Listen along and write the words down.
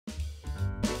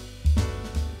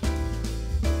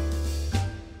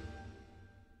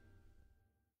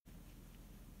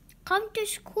Come to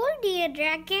school, dear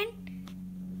dragon.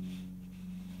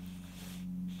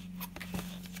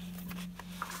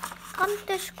 Come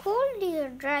to school, dear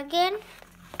dragon.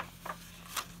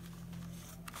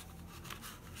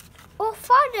 Oh,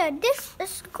 Father, this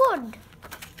is good.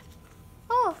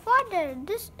 Oh, Father,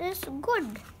 this is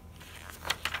good.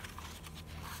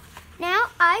 Now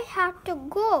I have to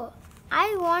go.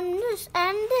 I want this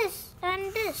and this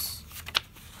and this.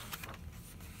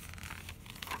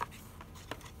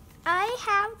 I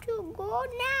have to go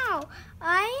now.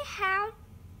 I have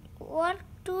work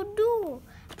to do.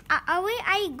 Away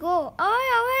I go.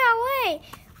 Away.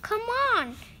 Come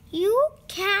on. You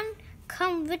can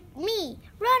come with me.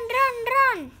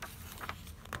 Run.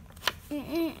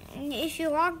 If you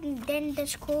walk, then the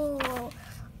school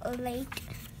will late.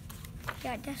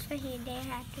 Yeah, that's why they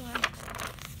had to run.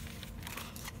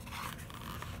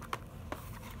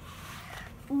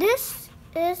 This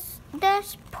is the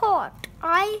spot.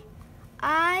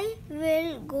 I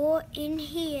will go in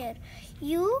here.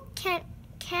 You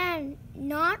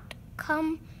cannot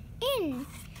come in,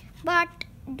 but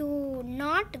do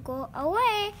not go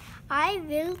away. I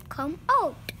will come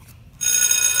out.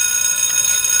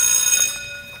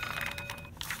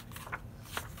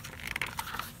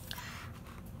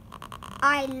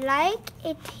 I like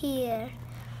it here.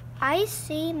 I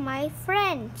see my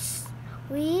friends.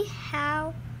 We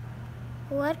have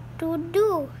work to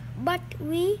do, but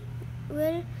we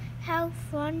will have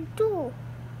fun too.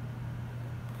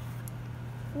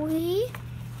 We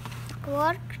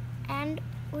work and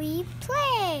we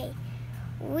play.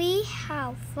 We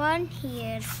have fun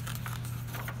here.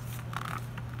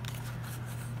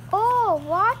 Oh,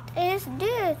 what is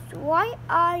this? Why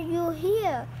are you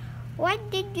here? Why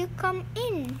did you come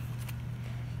in?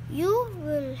 You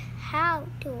will have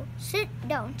to sit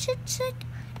down. Sit.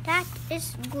 That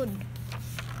is good.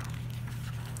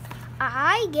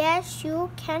 I guess you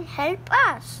can help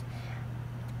us.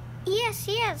 Yes,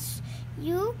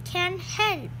 you can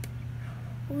help.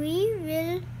 We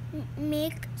will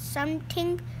make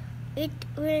something. It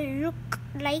will look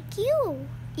like you.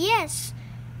 Yes,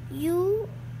 you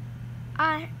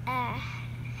are a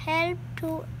help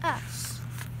to us.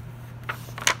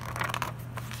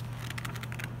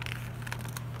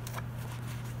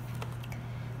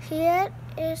 Here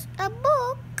is a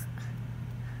book.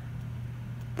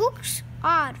 Books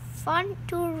are fun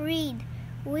to read.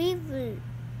 We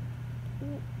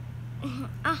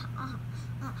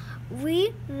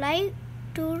like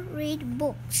to read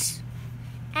books.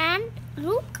 And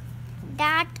look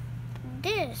at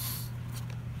this.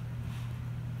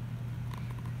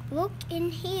 Look in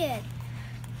here.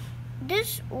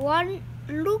 This one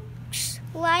looks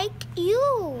like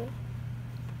you.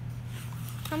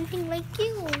 Something like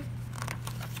you.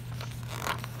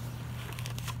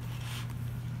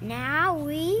 Now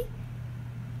we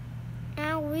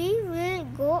will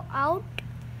go out.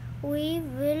 We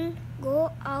will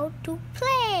go out to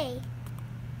play.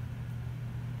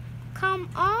 Come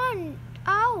on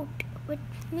out with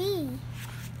me.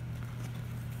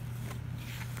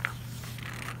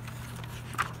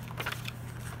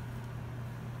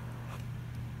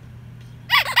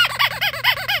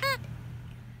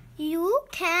 You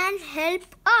can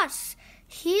help us.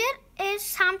 Here is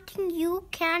something you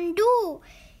can do.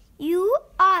 You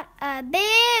are a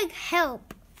big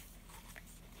help.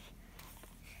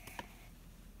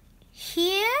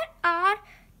 Here are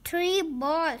 3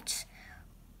 balls.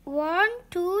 1,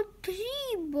 2,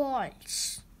 3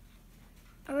 balls.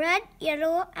 Red,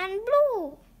 yellow, and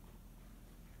blue.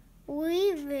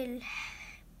 We will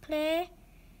play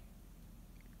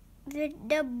with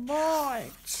the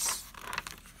balls.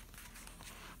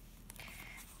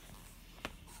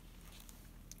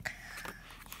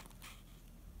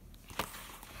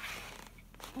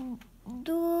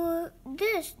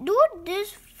 Do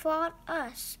this for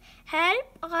us. Help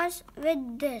us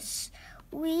with this.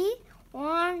 We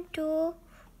want to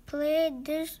play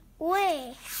this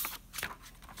way.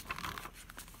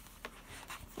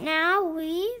 Now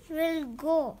we will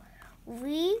go.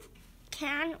 We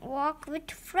can walk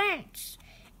with friends.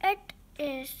 It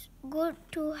is good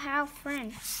to have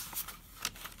friends.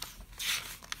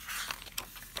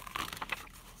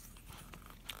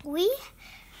 We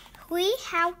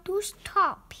have to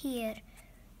stop here.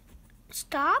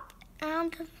 Stop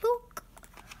and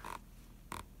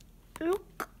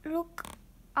look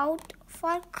out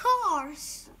for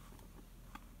cars.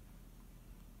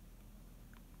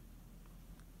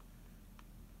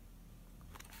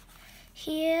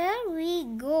 Here we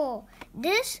go.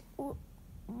 This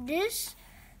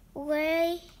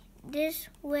way. This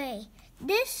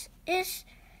is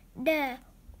the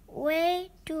way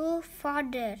to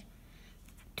Father.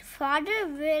 Father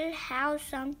will have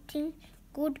something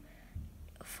good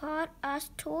for us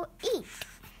to eat.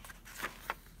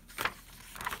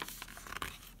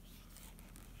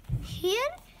 Here,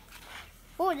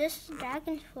 oh, this is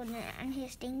dragon's food, and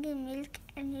he's drinking milk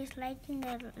and he's liking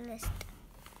the list.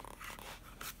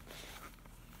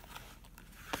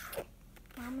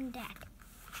 Mom and Dad.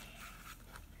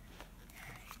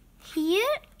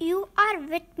 Here you are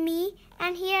with me,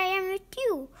 and here I am with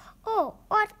you. Oh,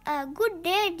 what a good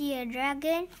day, dear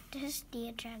dragon. This is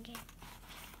dear dragon.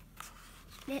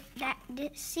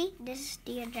 See, this is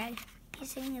dear dragon.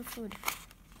 He's eating the food.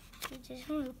 It doesn't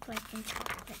look like in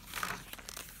chocolate.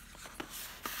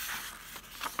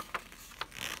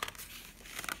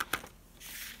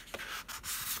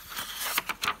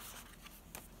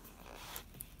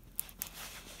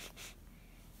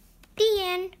 The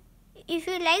end. If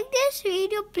you like this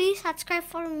video, please subscribe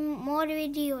for more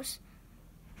videos.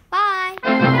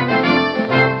 Bye.